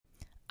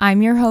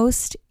I'm your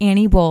host,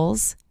 Annie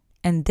Bowles,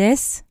 and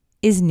this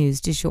is News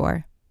du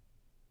Jour.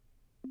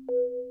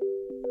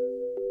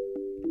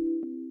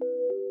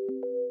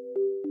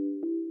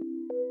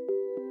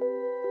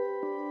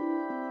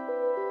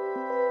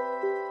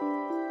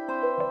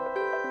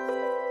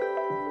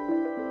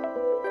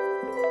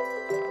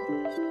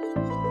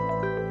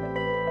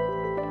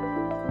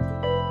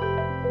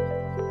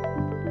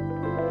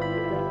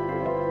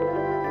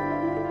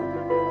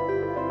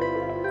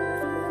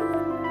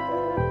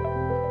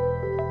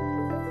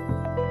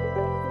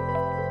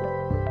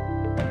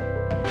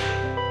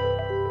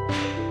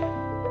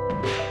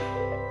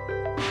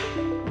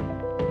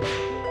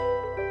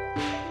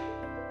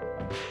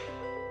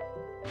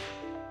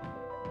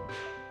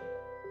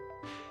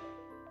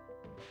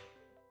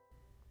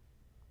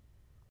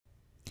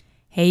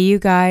 Hey you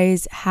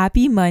guys,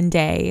 happy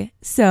Monday.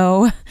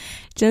 So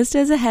just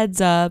as a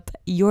heads up,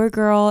 your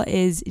girl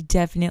is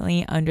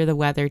definitely under the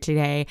weather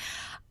today.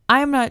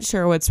 I'm not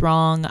sure what's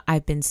wrong.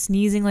 I've been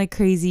sneezing like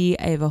crazy.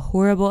 I have a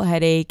horrible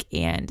headache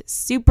and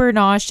super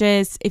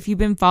nauseous. If you've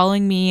been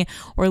following me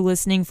or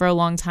listening for a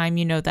long time,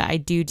 you know that I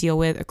do deal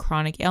with a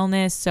chronic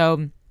illness.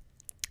 So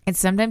it's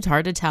sometimes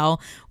hard to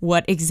tell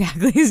what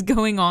exactly is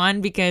going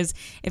on because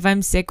if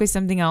I'm sick with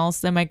something else,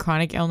 then my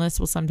chronic illness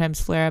will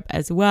sometimes flare up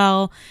as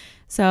well.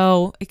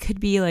 So it could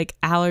be like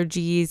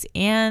allergies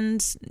and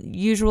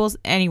usuals.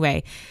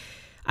 Anyway,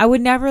 I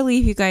would never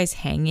leave you guys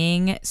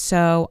hanging.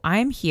 So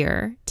I'm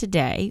here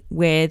today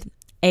with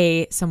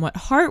a somewhat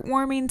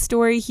heartwarming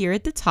story here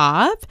at the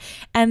top,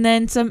 and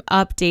then some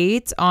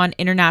updates on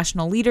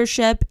international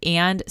leadership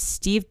and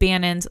Steve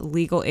Bannon's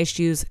legal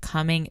issues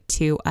coming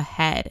to a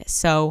head.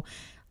 So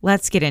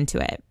let's get into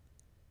it.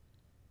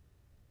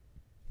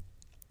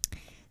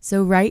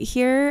 So right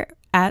here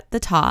at the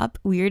top,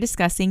 we are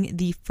discussing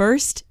the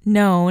first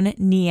known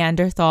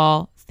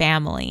Neanderthal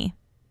family.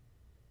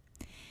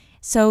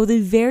 So the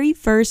very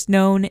first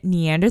known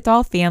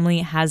Neanderthal family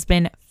has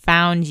been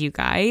found, you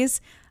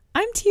guys.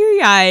 I'm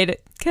teary-eyed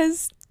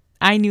because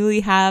I newly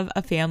have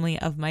a family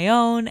of my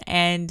own,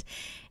 and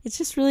it's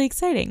just really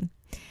exciting.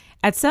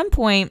 At some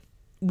point,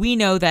 we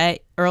know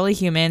that early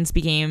humans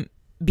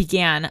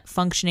began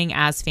functioning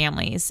as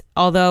families,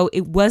 although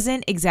it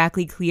wasn't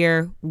exactly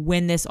clear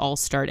when this all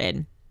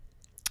started.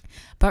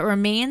 But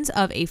remains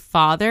of a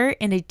father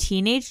and a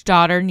teenage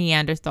daughter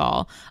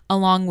Neanderthal,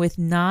 along with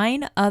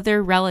 9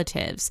 other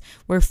relatives,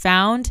 were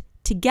found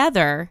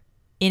together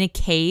in a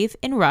cave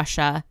in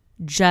Russia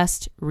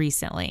just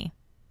recently.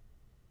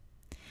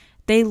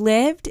 They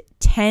lived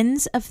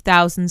tens of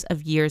thousands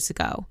of years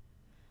ago.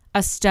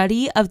 A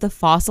study of the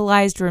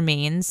fossilized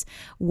remains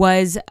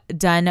was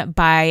done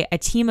by a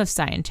team of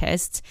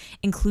scientists,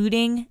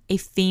 including a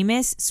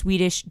famous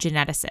Swedish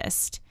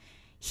geneticist.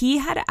 He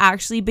had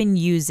actually been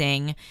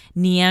using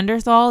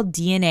Neanderthal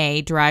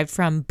DNA derived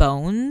from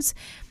bones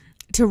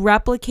to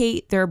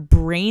replicate their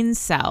brain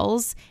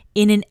cells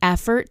in an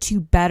effort to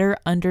better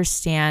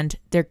understand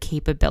their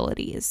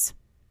capabilities.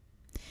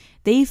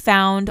 They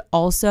found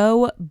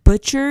also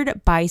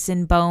butchered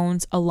bison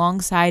bones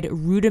alongside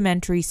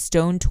rudimentary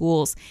stone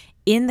tools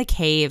in the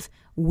cave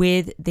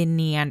with the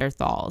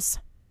Neanderthals.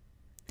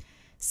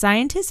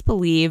 Scientists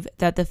believe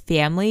that the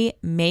family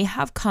may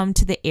have come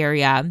to the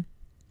area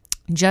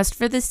just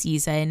for the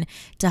season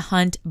to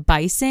hunt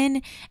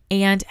bison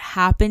and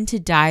happened to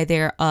die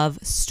there of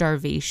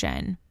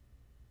starvation.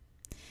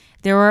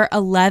 There were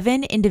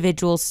 11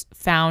 individuals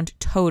found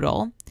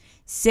total,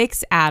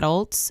 6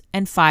 adults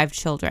and 5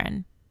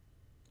 children.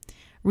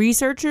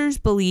 Researchers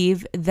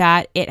believe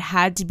that it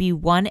had to be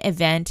one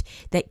event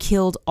that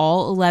killed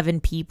all 11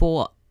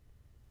 people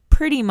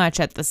pretty much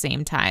at the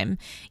same time,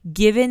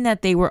 given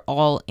that they were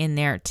all in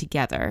there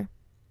together.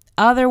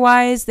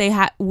 Otherwise, they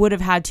would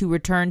have had to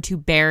return to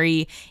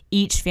bury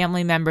each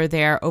family member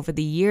there over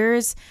the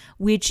years,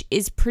 which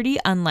is pretty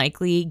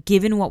unlikely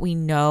given what we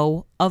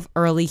know of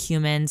early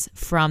humans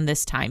from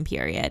this time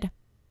period.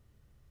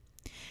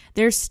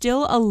 There's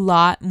still a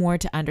lot more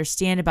to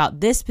understand about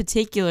this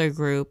particular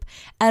group,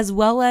 as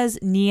well as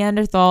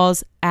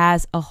Neanderthals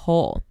as a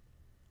whole.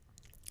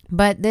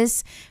 But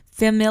this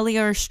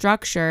familiar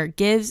structure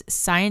gives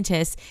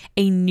scientists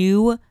a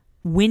new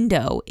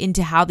window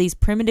into how these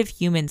primitive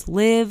humans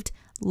lived,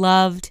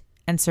 loved,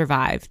 and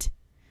survived.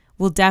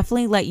 We'll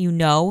definitely let you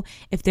know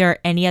if there are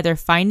any other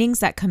findings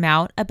that come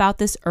out about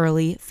this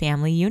early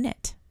family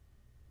unit.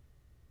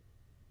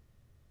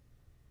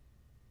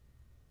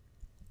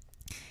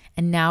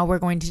 And now we're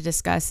going to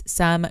discuss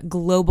some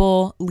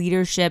global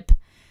leadership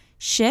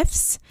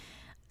shifts.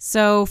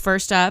 So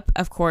first up,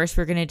 of course,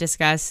 we're going to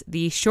discuss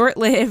the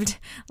short-lived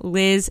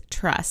Liz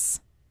Truss.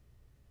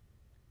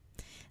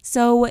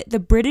 So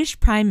the British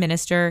Prime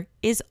Minister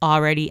is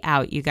already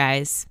out, you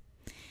guys.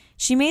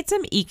 She made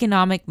some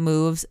economic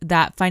moves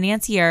that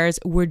financiers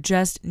were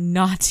just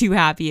not too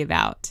happy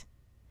about.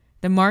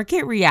 The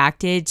market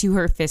reacted to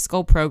her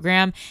fiscal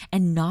program,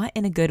 and not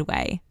in a good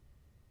way.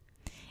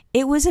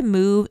 It was a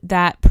move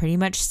that pretty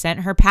much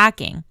sent her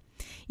packing.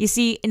 You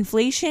see,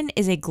 inflation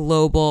is a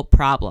global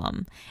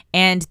problem,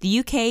 and the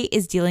UK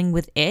is dealing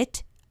with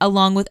it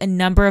along with a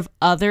number of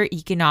other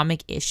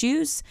economic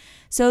issues.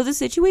 So the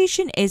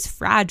situation is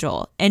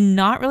fragile and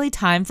not really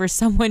time for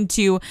someone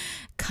to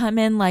come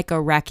in like a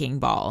wrecking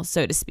ball,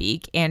 so to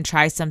speak, and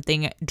try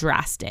something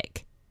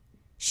drastic.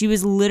 She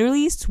was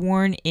literally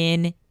sworn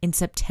in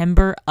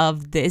September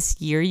of this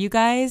year, you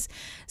guys.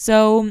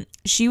 So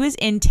she was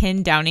in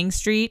 10 Downing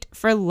Street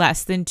for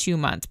less than 2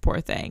 months, poor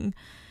thing.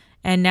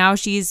 And now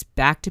she's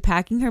back to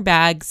packing her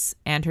bags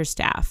and her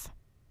staff.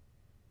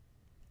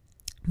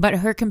 But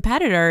her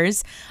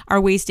competitors are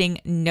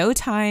wasting no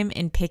time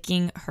in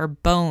picking her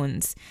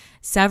bones.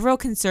 Several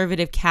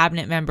conservative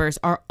cabinet members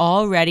are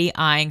already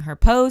eyeing her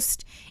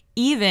post,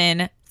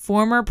 even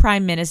former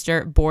Prime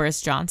Minister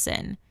Boris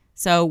Johnson.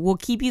 So we'll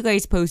keep you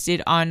guys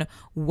posted on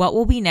what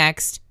will be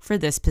next for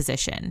this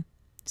position.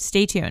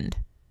 Stay tuned.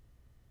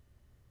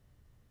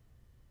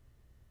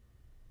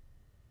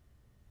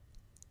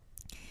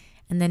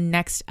 And then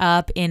next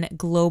up in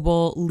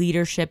global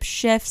leadership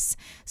shifts.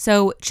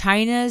 So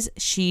China's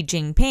Xi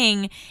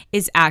Jinping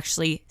is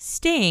actually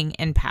staying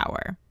in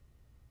power.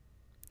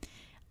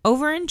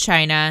 Over in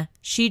China,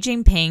 Xi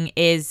Jinping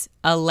is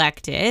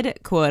elected,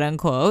 quote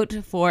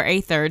unquote, for a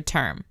third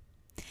term.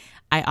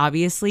 I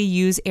obviously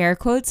use air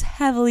quotes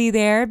heavily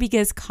there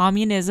because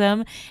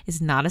communism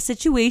is not a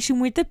situation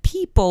where the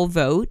people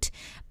vote,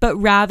 but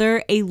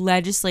rather a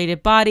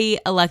legislative body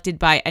elected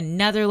by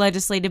another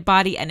legislative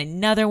body and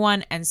another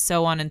one, and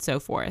so on and so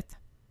forth.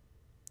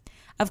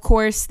 Of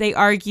course, they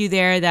argue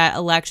there that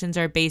elections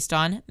are based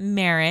on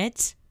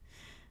merit,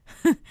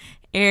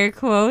 air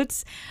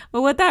quotes,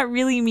 but what that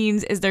really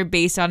means is they're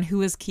based on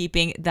who is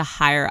keeping the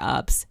higher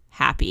ups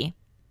happy.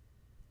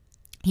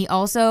 He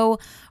also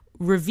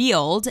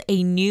revealed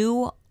a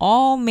new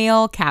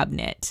all-male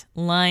cabinet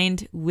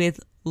lined with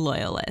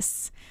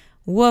loyalists.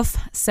 Woof.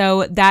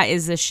 So that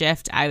is the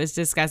shift I was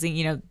discussing.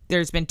 You know,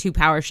 there's been 2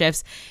 power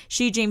shifts.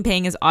 Xi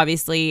Jinping has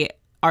obviously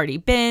already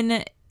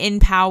been in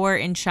power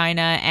in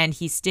China and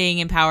he's staying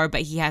in power,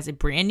 but he has a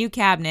brand new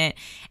cabinet.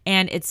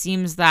 And it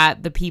seems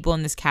that the people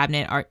in this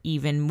cabinet are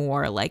even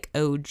more like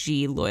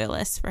OG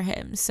loyalists for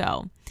him.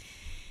 So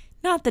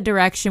not the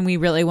direction we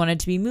really wanted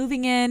to be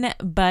moving in,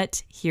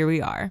 but here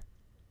we are.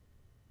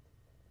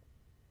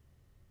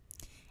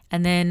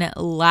 And then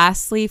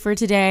lastly for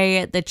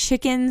today, the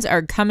chickens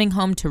are coming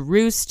home to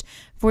roost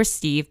for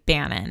Steve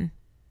Bannon.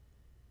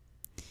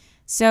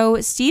 So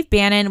Steve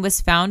Bannon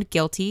was found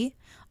guilty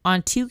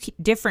on 2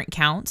 different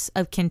counts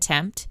of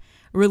contempt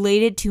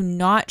related to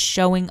not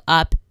showing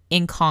up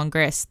in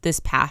Congress this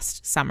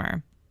past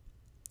summer.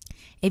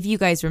 If you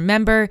guys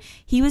remember,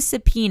 he was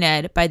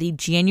subpoenaed by the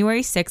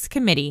January 6th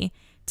committee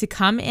to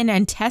come in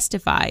and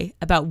testify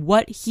about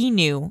what he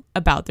knew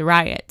about the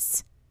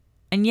riots.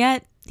 And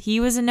yet,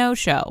 he was a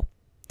no-show.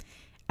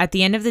 At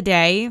the end of the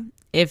day,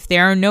 if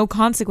there are no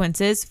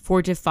consequences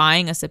for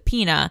defying a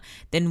subpoena,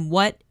 then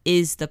what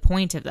is the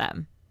point of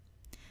them?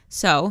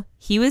 So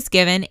he was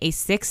given a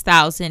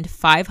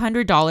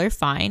 $6,500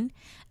 fine,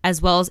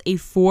 as well as a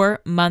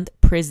 4-month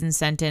prison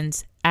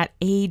sentence at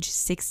age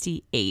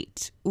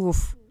 68.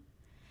 Oof.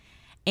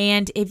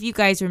 And if you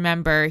guys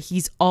remember,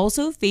 he's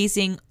also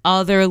facing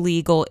other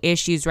legal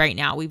issues right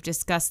now. We've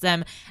discussed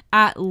them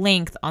at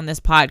length on this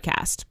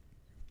podcast.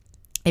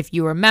 If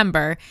you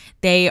remember,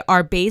 they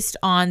are based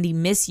on the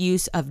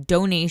misuse of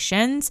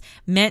donations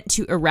meant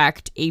to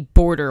erect a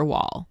border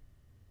wall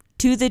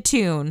to the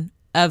tune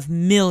of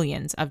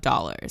millions of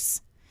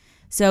dollars.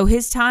 So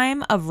his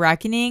time of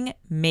reckoning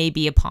may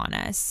be upon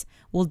us.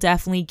 We'll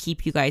definitely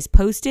keep you guys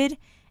posted,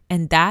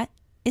 and that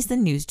is the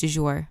news du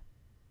jour.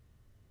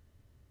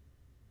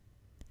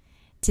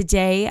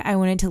 Today, I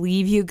wanted to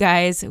leave you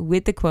guys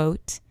with the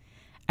quote,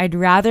 "I'd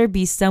rather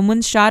be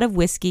someone's shot of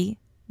whiskey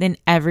than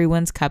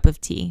everyone's cup of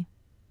tea."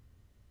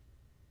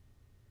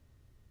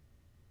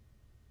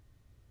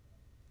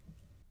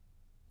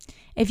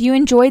 If you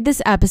enjoyed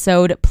this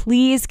episode,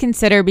 please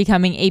consider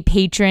becoming a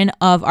patron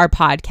of our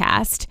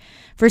podcast.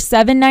 For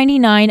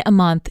 $7.99 a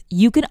month,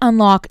 you can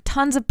unlock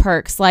tons of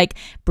perks like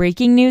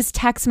breaking news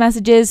text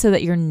messages so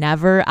that you're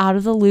never out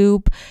of the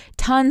loop.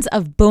 Tons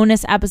of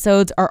bonus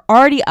episodes are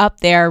already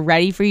up there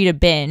ready for you to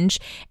binge,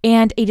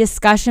 and a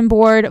discussion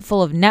board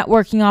full of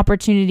networking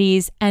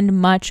opportunities and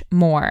much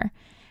more.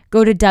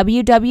 Go to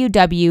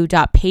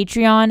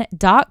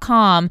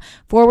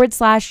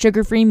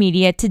www.patreon.com/sugarfree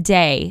media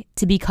today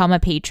to become a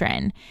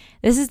patron.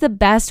 This is the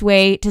best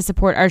way to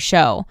support our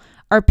show.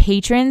 Our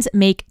patrons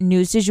make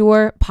News du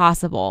Jour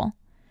possible.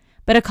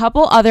 But a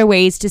couple other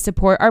ways to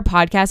support our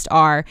podcast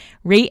are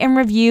rate and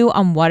review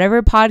on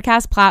whatever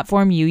podcast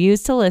platform you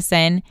use to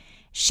listen,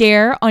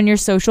 share on your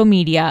social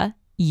media,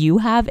 you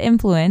have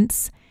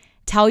influence,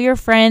 tell your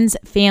friends,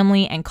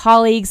 family, and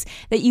colleagues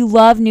that you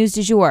love News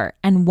du Jour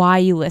and why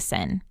you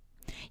listen.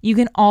 You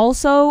can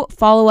also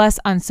follow us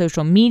on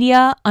social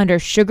media under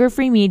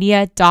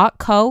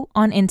sugarfreemedia.co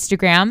on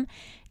Instagram,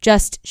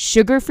 just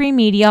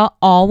sugarfreemedia,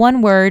 all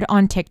one word,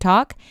 on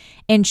TikTok,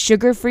 and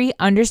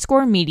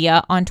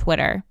sugarfree_media on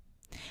Twitter.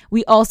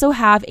 We also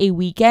have a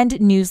weekend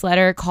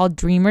newsletter called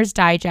Dreamers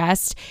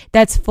Digest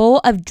that's full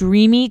of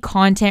dreamy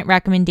content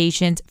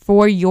recommendations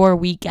for your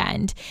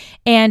weekend,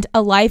 and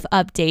a life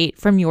update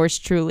from yours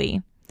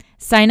truly.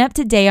 Sign up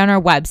today on our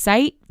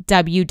website,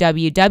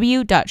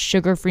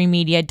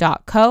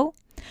 www.sugarfreemedia.co.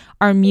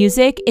 Our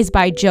music is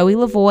by Joey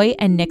Lavoie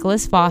and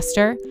Nicholas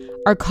Foster.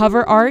 Our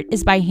cover art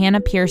is by Hannah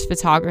Pierce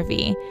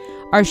Photography.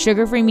 Our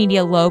Sugar Free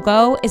Media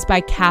logo is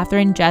by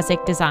Catherine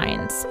Jezik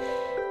Designs.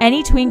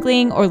 Any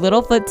twinkling or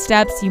little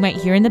footsteps you might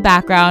hear in the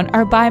background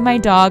are by my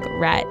dog,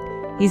 Rhett.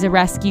 He's a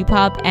rescue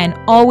pup and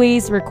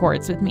always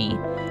records with me.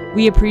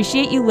 We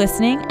appreciate you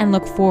listening and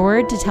look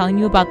forward to telling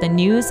you about the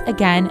news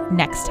again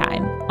next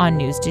time on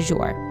News du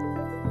Jour.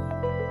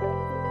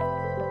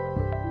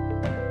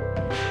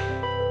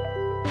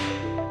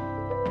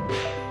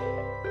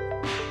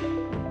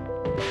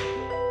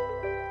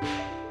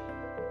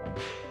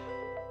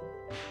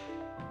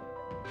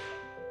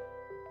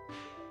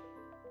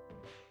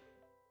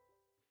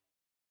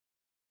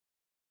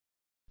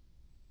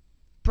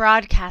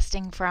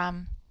 Broadcasting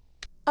from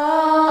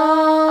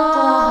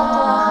Oklahoma.